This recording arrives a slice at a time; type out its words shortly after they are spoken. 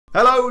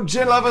Hello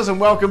gin lovers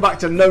and welcome back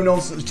to No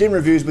Nonsense Gin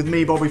Reviews with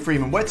me, Bobby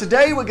Freeman, where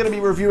today we're going to be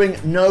reviewing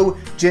no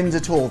gins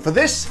at all. For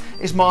this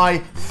is my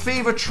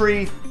Fever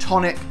Tree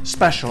Tonic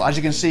Special, as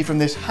you can see from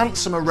this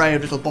handsome array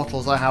of little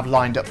bottles I have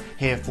lined up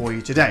here for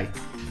you today.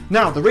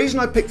 Now, the reason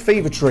I picked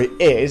Fever Tree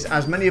is,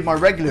 as many of my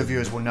regular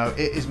viewers will know,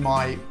 it is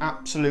my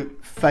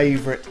absolute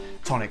favourite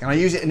tonic, and I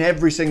use it in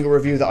every single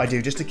review that I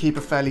do just to keep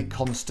a fairly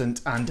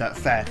constant and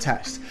fair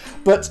test.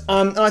 But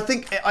and I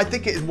think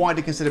it is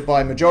widely considered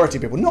by a majority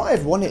of people. Not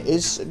everyone. It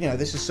is, you know,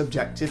 this is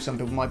subjective. Some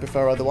people might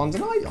prefer other ones,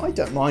 and I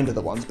don't mind other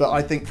ones. But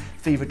I think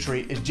Fever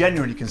Tree is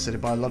generally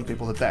considered by a lot of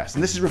people the best.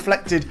 And this is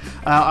reflected.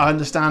 I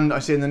understand. I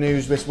see in the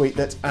news this week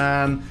that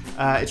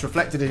it's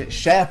reflected in its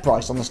share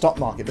price on the stock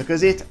market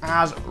because it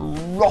has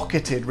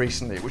rocketed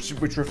recently,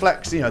 which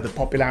reflects, you know, the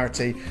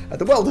popularity,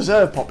 the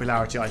well-deserved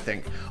popularity, I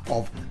think,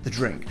 of the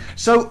drink.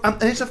 So,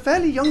 and it's a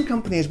fairly young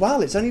company as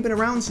well. It's only been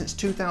around since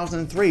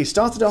 2003.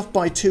 Started off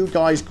by two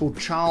guys called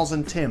Charles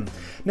and Tim.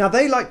 Now,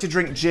 they like to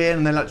drink gin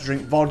and they like to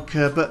drink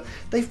vodka, but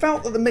they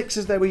felt that the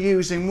mixes they were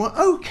using were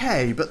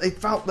okay, but they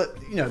felt that,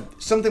 you know,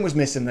 something was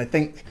missing. They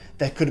think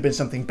there could have been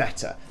something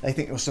better. They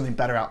think there was something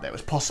better out there. It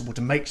was possible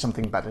to make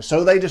something better.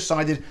 So they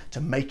decided to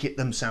make it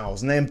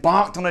themselves. And they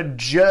embarked on a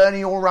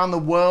journey all around the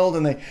world,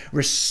 and they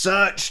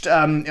researched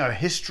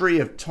history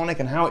of tonic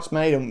and how it's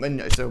made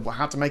and so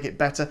how to make it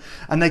better.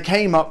 And they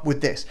came up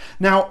with this.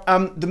 Now,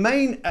 the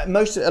main, a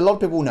lot of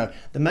people know,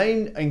 the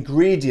main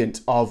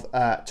ingredient of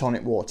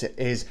tonic water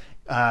is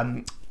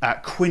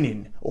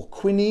quinine or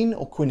quinine.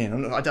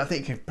 I don't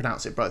think you can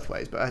pronounce it both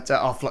ways, but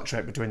I'll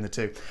fluctuate between the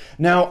two.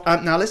 Now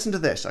listen to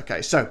this.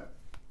 Okay, so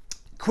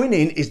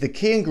quinine is the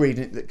key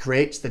ingredient that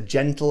creates the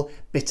gentle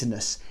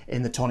bitterness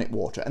in the tonic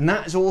water, and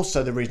that is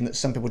also the reason that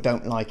some people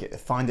don't like it. They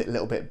find it a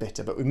little bit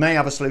bitter, but we may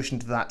have a solution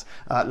to that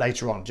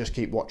later on. Just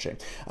keep watching.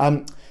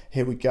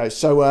 Here we go.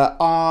 So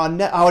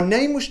our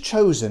name was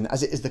chosen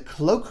as it is the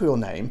colloquial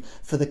name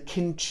for the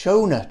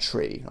cinchona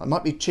tree. It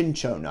might be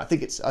cinchona. I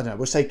think it's, I don't know,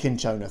 we'll say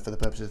cinchona for the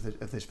purposes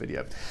of this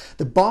video.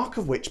 The bark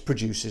of which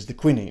produces the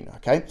quinine,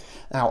 okay?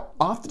 Now,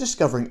 after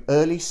discovering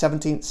early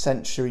 17th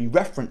century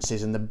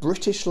references in the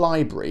British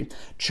Library,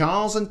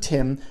 Charles and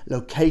Tim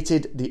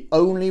located the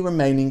only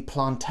remaining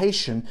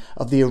plantation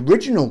of the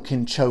original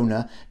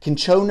cinchona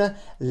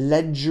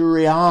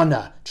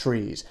ledgeriana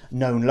trees,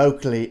 known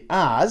locally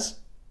as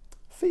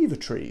fever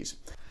trees.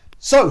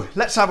 So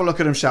let's have a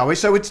look at them, shall we?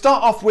 So we'd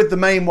start off with the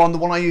main one, the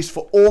one I use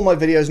for all my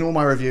videos and all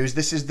my reviews.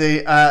 This is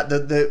the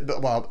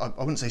well, I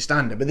wouldn't say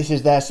standard, but this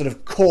is their sort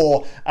of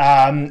core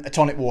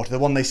tonic water, the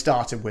one they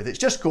started with. It's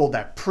just called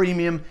their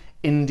premium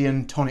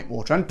Indian tonic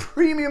water, and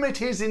premium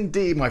it is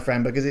indeed, my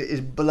friend, because it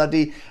is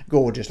bloody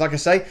gorgeous. Like I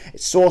say,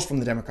 it's sourced from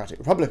the Democratic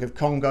Republic of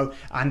Congo,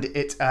 and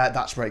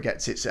that's where it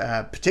gets its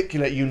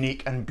particular,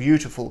 unique and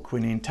beautiful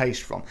quinine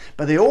taste from.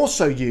 But they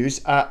also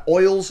use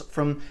oils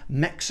from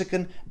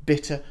Mexican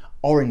bitter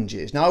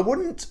oranges. Now, I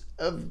wouldn't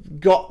have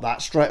got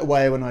that straight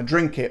away when I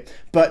drink it,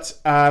 but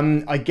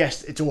I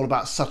guess it's all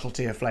about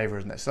subtlety of flavour,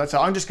 isn't it? So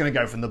I'm just going to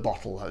go from the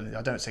bottle.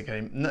 I don't think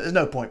there's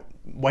no point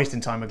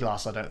wasting time with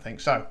glass, I don't think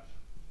so.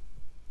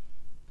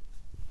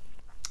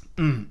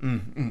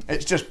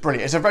 It's just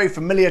brilliant. It's a very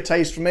familiar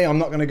taste for me. I'm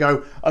not going to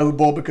go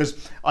overboard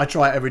because I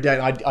try it every day,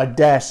 and I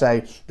dare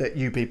say that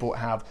you people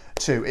have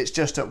too. It's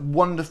just a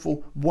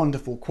wonderful,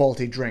 wonderful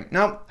quality drink.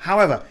 Now,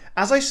 however,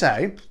 as I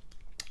say,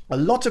 a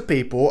lot of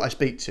people I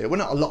speak to, well,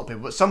 not a lot of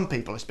people, but some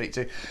people I speak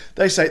to,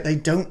 they say they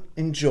don't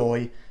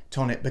enjoy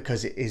tonic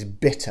because it is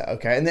bitter,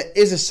 okay? And there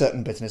is a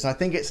certain bitterness. I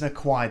think it's an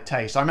acquired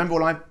taste. I remember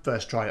when I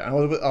first tried it,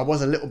 I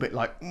was a little bit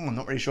like, I'm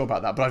not really sure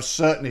about that, but I've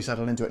certainly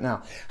settled into it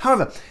now.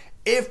 However,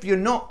 if you're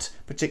not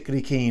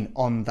particularly keen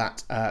on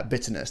that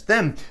bitterness,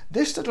 then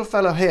this little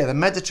fellow here, the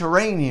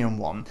Mediterranean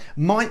one,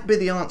 might be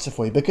the answer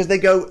for you, because they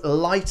go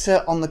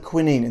lighter on the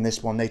quinine in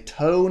this one. They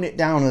tone it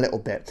down a little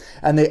bit,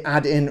 and they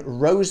add in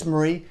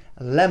rosemary,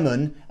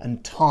 lemon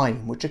and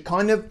thyme, which are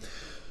kind of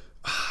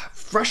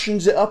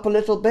freshens it up a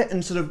little bit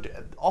and sort of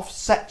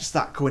offsets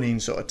that quinine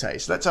sort of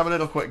taste. Let's have a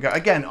little quick go.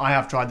 Again, I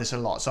have tried this a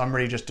lot, so I'm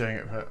really just doing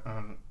it for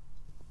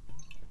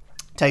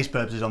taste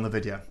purposes on the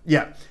video.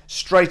 Yeah,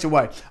 straight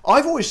away.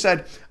 I've always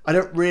said I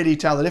don't really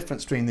tell the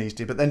difference between these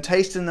two, but then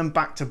tasting them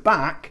back to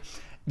back,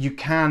 you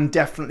can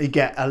definitely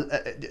get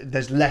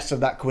there's less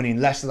of that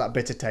quinine, less of that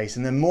bitter taste,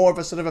 and then more of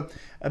a sort of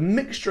a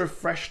mixture of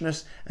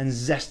freshness and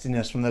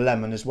zestiness from the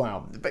lemon as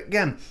well. But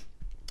again,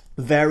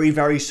 very,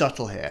 very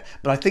subtle here.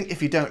 But I think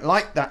if you don't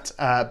like that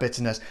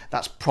bitterness,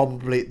 that's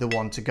probably the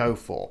one to go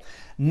for.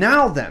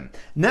 Now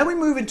we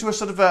move into a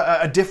sort of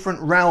a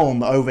different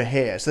realm over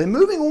here. So they're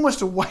moving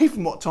almost away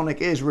from what tonic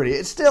is, really.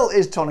 It still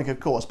is tonic, of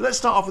course, but let's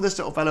start off with this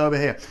little fellow over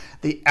here,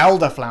 the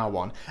elderflower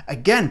one.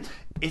 Again,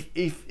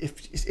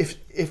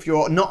 if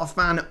you're not a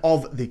fan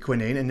of the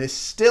quinine and this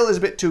still is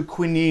a bit too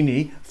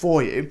quinine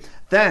for you,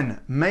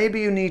 then maybe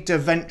you need to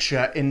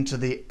venture into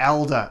the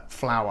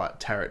elderflower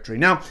territory.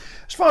 Now,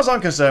 as far as I'm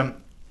concerned,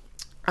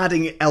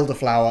 adding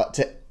elderflower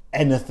to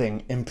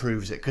anything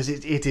improves it, because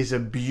it is a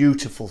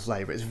beautiful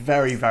flavour. It's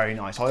very, very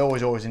nice. I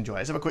always enjoy it.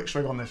 Let's have a quick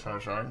swig on this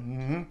first, sorry.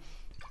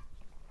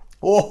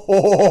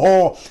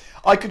 Oh,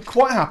 I could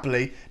quite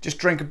happily just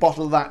drink a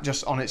bottle of that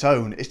just on its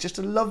own. It's just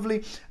a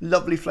lovely,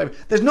 lovely flavour.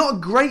 There's not a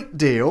great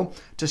deal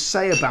to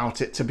say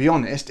about it, to be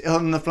honest, other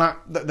than the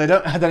fact that they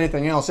don't add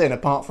anything else in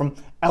apart from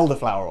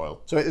elderflower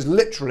oil. So it is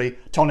literally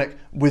tonic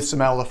with some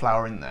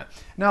elderflower in there.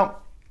 Now,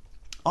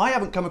 I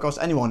haven't come across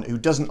anyone who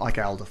doesn't like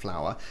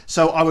elderflower,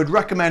 so I would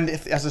recommend,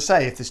 if, as I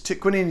say, if this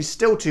quinine is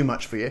still too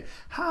much for you,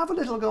 have a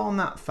little go on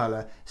that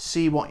fella,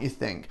 see what you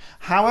think.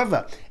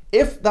 However,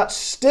 if that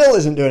still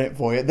isn't doing it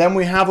for you, then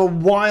we have a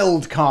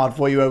wild card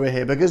for you over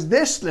here, because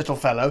this little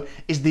fellow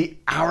is the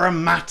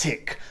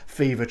aromatic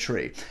fever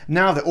tree.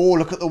 Now that, oh,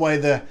 look at the way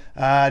the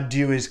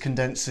dew is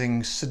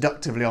condensing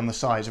seductively on the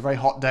sides. A very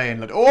hot day in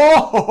London.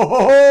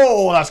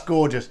 Oh, that's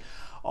gorgeous.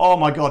 Oh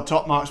my God,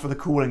 top marks for the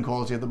cooling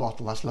quality of the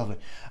bottle. That's lovely.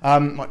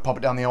 Might pop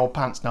it down the old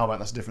pants now, but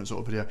that's a different sort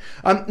of video.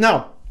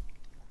 Now,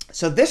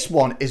 so this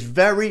one is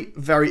very,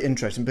 very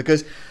interesting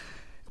because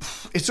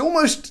it's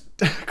almost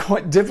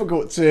quite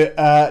difficult to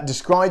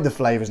describe the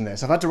flavours in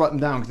this. I've had to write them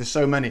down because there's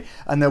so many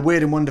and they're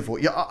weird and wonderful.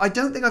 Yeah, I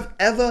don't think I've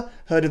ever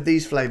heard of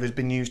these flavours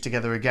being used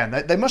together again.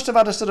 They must have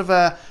had a sort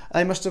of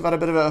they must have had a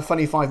bit of a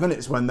funny 5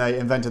 minutes when they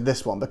invented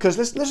this one, because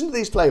listen to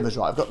these flavours,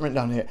 right? I've got them written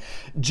down here: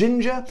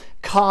 ginger,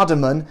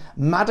 cardamom,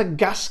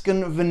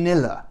 Madagascan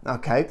vanilla.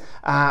 Okay,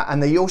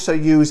 and they also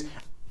use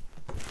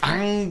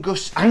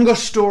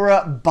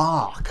Angostura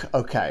bark.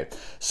 Okay,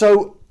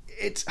 so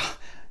it's.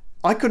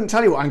 I couldn't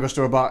tell you what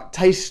Angostura bark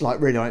tastes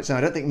like really on its own. I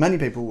don't think many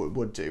people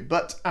would do,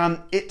 but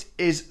it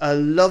is a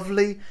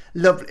lovely,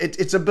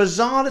 it's a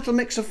bizarre little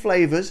mix of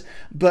flavours,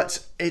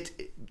 but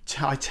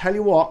I tell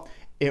you what,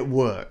 it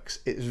works.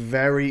 It's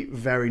very,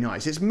 very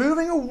nice. It's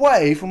moving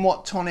away from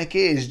what tonic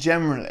is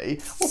generally,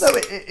 although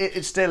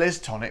it still is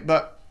tonic,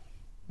 but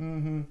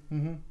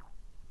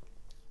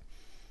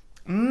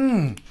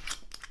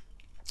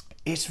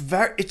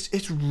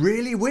it's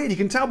really weird. You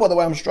can tell by the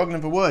way I'm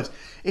struggling for words.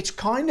 It's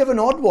kind of an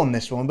odd one,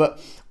 this one, but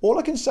all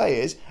I can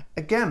say is,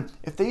 again,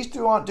 if these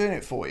two aren't doing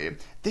it for you,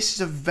 this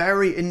is a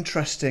very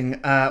interesting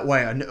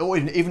way. And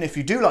even if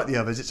you do like the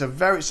others, it's a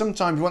very,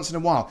 sometimes once in a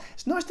while,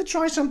 it's nice to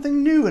try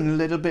something new and a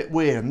little bit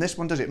weird. And this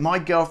one does it. My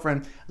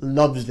girlfriend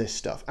loves this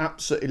stuff.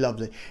 Absolutely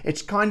lovely.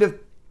 It's kind of,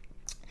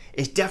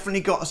 it's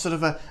definitely got a sort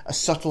of a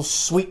subtle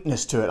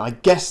sweetness to it. I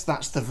guess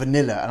that's the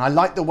vanilla, and I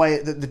like the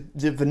way that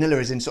the vanilla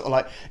is in sort of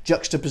like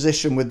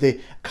juxtaposition with the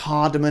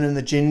cardamom and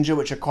the ginger,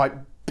 which are quite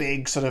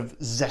big, sort of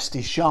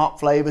zesty, sharp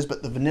flavours,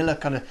 but the vanilla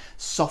kind of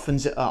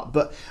softens it up.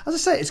 But as I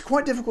say, it's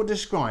quite difficult to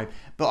describe,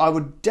 but I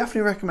would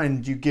definitely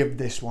recommend you give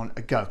this one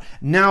a go.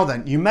 Now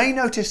then, you may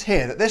notice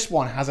here that this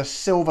one has a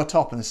silver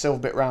top and a silver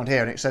bit round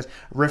here, and it says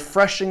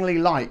refreshingly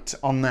light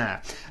on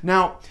there.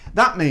 Now,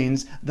 that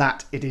means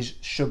that it is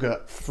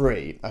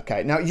sugar-free.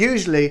 Okay, now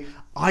usually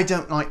I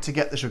don't like to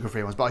get the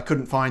sugar-free ones, but I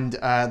couldn't find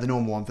the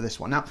normal one for this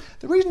one. Now,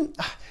 the reason,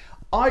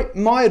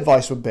 my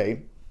advice would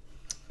be,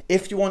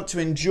 if you want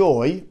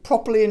to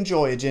properly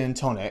enjoy a gin and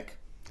tonic,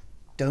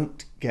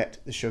 don't get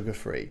the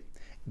sugar-free.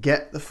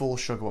 Get the full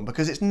sugar one,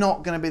 because it's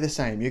not going to be the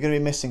same. You're going to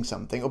be missing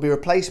something. It'll be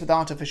replaced with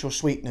artificial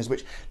sweeteners,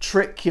 which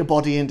trick your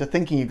body into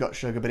thinking you've got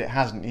sugar, but it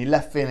hasn't. You're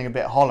left feeling a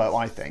bit hollow,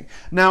 I think.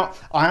 Now,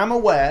 I am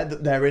aware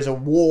that there is a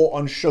war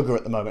on sugar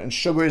at the moment, and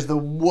sugar is the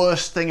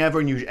worst thing ever,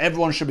 and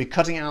everyone should be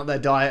cutting it out of their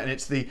diet, and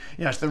it's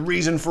the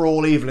reason for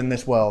all evil in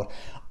this world.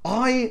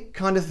 I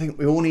kind of think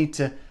we all need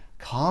to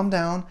calm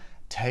down,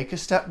 take a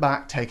step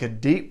back, take a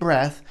deep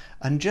breath,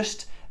 and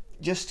just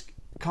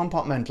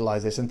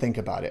compartmentalize this and think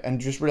about it,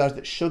 and just realize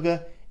that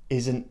sugar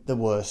isn't the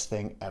worst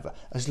thing ever.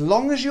 As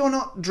long as you're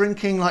not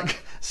drinking like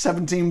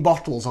 17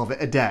 bottles of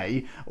it a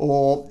day,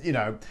 or, you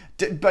know,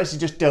 basically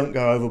just don't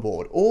go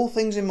overboard. All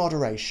things in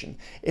moderation.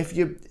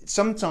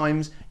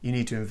 Sometimes you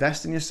need to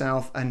invest in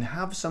yourself and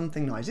have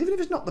something nice, even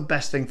if it's not the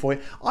best thing for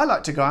you. I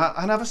like to go out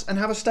and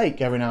have a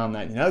steak every now and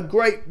then, you know,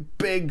 great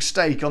big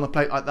steak on the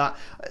plate like that.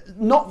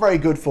 Not very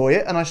good for you,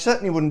 and I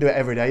certainly wouldn't do it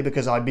every day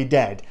because I'd be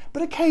dead.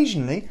 But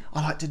occasionally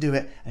I like to do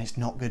it, and it's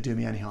not going to do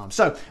me any harm.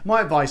 So my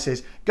advice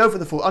is go for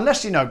the full,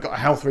 unless you know got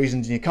health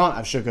reasons and you can't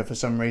have sugar for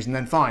some reason,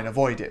 then fine,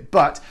 avoid it.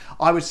 But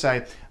I would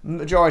say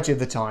majority of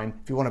the time,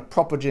 if you want a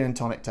proper gin and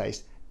tonic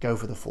taste, go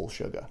for the full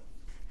sugar.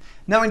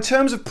 Now, in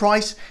terms of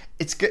price,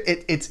 it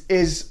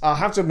is, I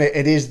have to admit,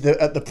 it is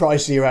at the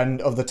pricier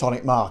end of the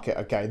tonic market.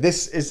 Okay,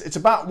 it's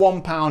about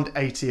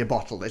 £1.80 a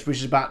bottle, which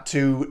is about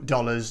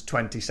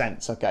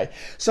 $2.20. Okay,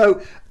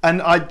 so,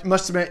 and I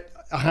must admit,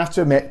 I have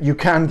to admit, you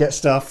can get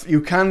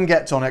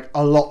tonic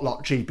a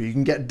lot cheaper. You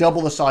can get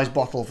double the size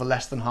bottle for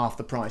less than half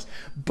the price.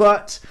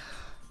 But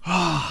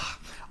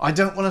I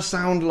don't want to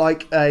sound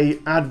like a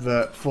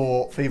advert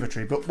for Fever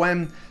Tree, but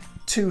when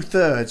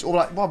 2/3, or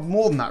like, well,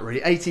 more than that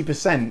really,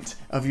 80%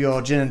 of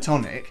your gin and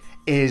tonic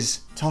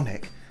is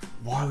tonic,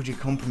 why would you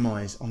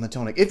compromise on the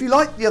tonic? If you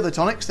like the other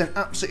tonics, then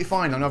absolutely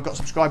fine. I know I've got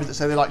subscribers that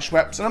say they like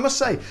Schweppes, and I must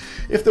say,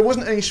 if there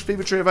wasn't any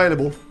Fever Tree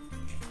available,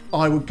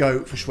 I would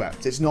go for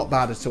Schweppes. It's not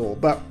bad at all,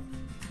 but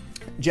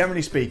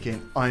generally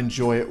speaking, I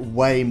enjoy it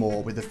way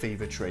more with the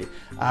Fever Tree.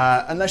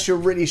 Unless you're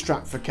really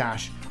strapped for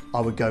cash,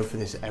 I would go for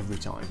this every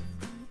time.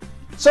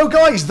 So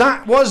guys,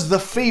 that was the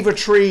Fever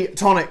Tree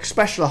Tonic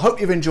Special. I hope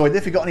you've enjoyed it.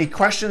 If you've got any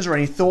questions or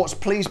any thoughts,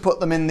 please put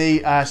them in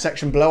the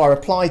section below. I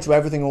reply to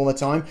everything all the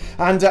time.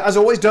 And as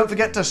always, don't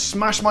forget to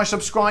smash my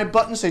subscribe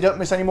button so you don't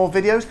miss any more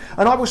videos.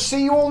 And I will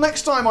see you all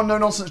next time on No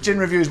Nonsense Gin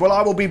Reviews. Well,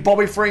 I will be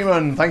Bobby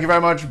Freeman. Thank you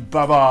very much.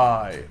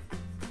 Bye-bye.